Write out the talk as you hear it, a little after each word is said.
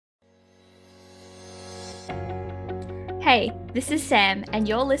Hey, this is Sam, and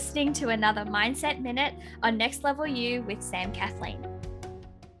you're listening to another Mindset Minute on Next Level You with Sam Kathleen.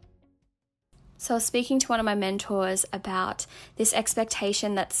 So I was speaking to one of my mentors about this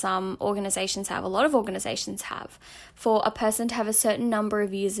expectation that some organizations have, a lot of organizations have, for a person to have a certain number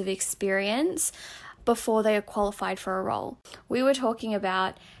of years of experience before they are qualified for a role. We were talking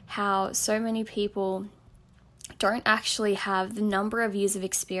about how so many people don't actually have the number of years of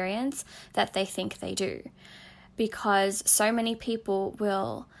experience that they think they do, because so many people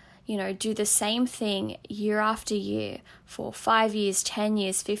will do the same thing year after year for 5 years, 10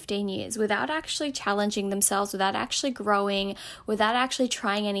 years, 15 years without actually challenging themselves, without actually growing, without actually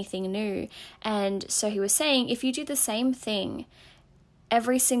trying anything new. And so he was saying, if you do the same thing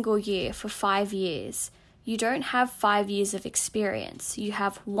every single year for 5 years, you don't have 5 years of experience. You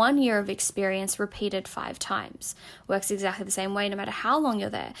have 1 year of experience repeated 5 times. Works exactly the same way no matter how long you're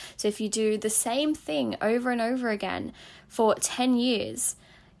there. So if you do the same thing over and over again for 10 years,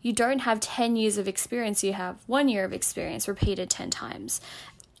 you don't have 10 years of experience. You have 1 year of experience repeated 10 times.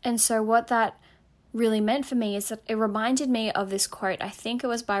 And so what that really meant for me is that it reminded me of this quote. I think it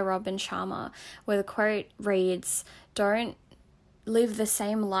was by Robin Sharma, where the quote reads, don't live the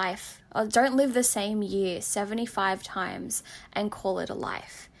same life, or don't live the same year 75 times and call it a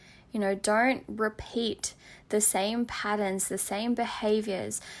life. Don't repeat the same patterns, the same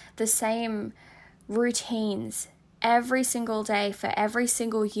behaviors, the same routines every single day for every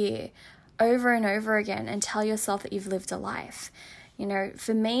single year over and over again and tell yourself that you've lived a life.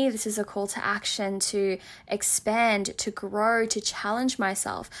 For me, this is a call to action, to expand, to grow, to challenge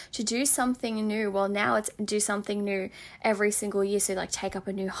myself, to do something new. Well, now it's do something new every single year. So take up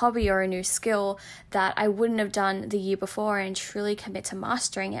a new hobby or a new skill that I wouldn't have done the year before and truly commit to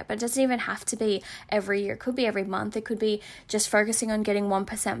mastering it. But it doesn't even have to be every year. It could be every month. It could be just focusing on getting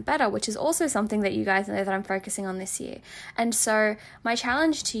 1% better, which is also something that you guys know that I'm focusing on this year. And so my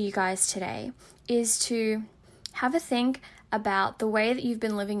challenge to you guys today is to have a think about the way that you've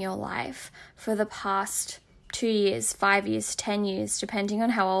been living your life for the past 2 years, 5 years, 10 years, depending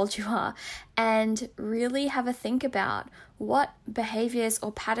on how old you are, and really have a think about what behaviors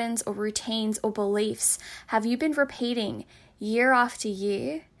or patterns or routines or beliefs have you been repeating year after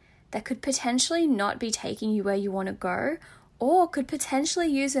year that could potentially not be taking you where you want to go, or could potentially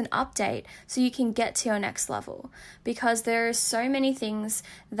use an update so you can get to your next level. Because there are so many things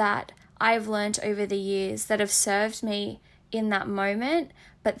that I've learned over the years that have served me in that moment,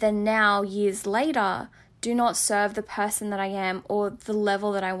 but then now, years later, do not serve the person that I am or the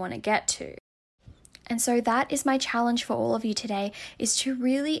level that I want to get to. And so that is my challenge for all of you today, is to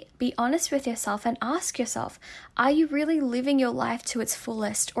really be honest with yourself and ask yourself, are you really living your life to its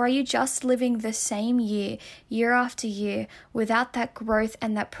fullest, or are you just living the same year after year, without that growth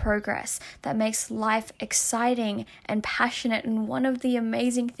and that progress that makes life exciting and passionate and one of the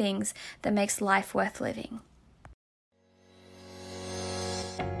amazing things that makes life worth living?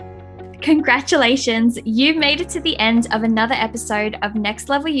 Congratulations, you've made it to the end of another episode of Next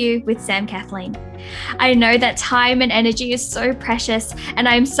Level You with Sam Kathleen. I know that time and energy is so precious, and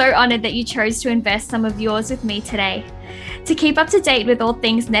I am so honored that you chose to invest some of yours with me today. To keep up to date with all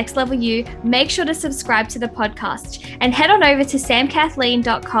things Next Level You, make sure to subscribe to the podcast and head on over to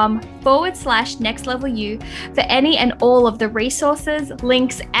samkathleen.com/nextlevelU for any and all of the resources,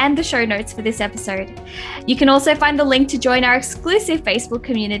 links, and the show notes for this episode. You can also find the link to join our exclusive Facebook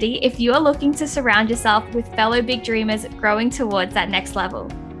community if you are looking to surround yourself with fellow big dreamers growing towards that next level.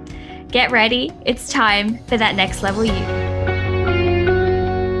 Get ready, it's time for that next level you.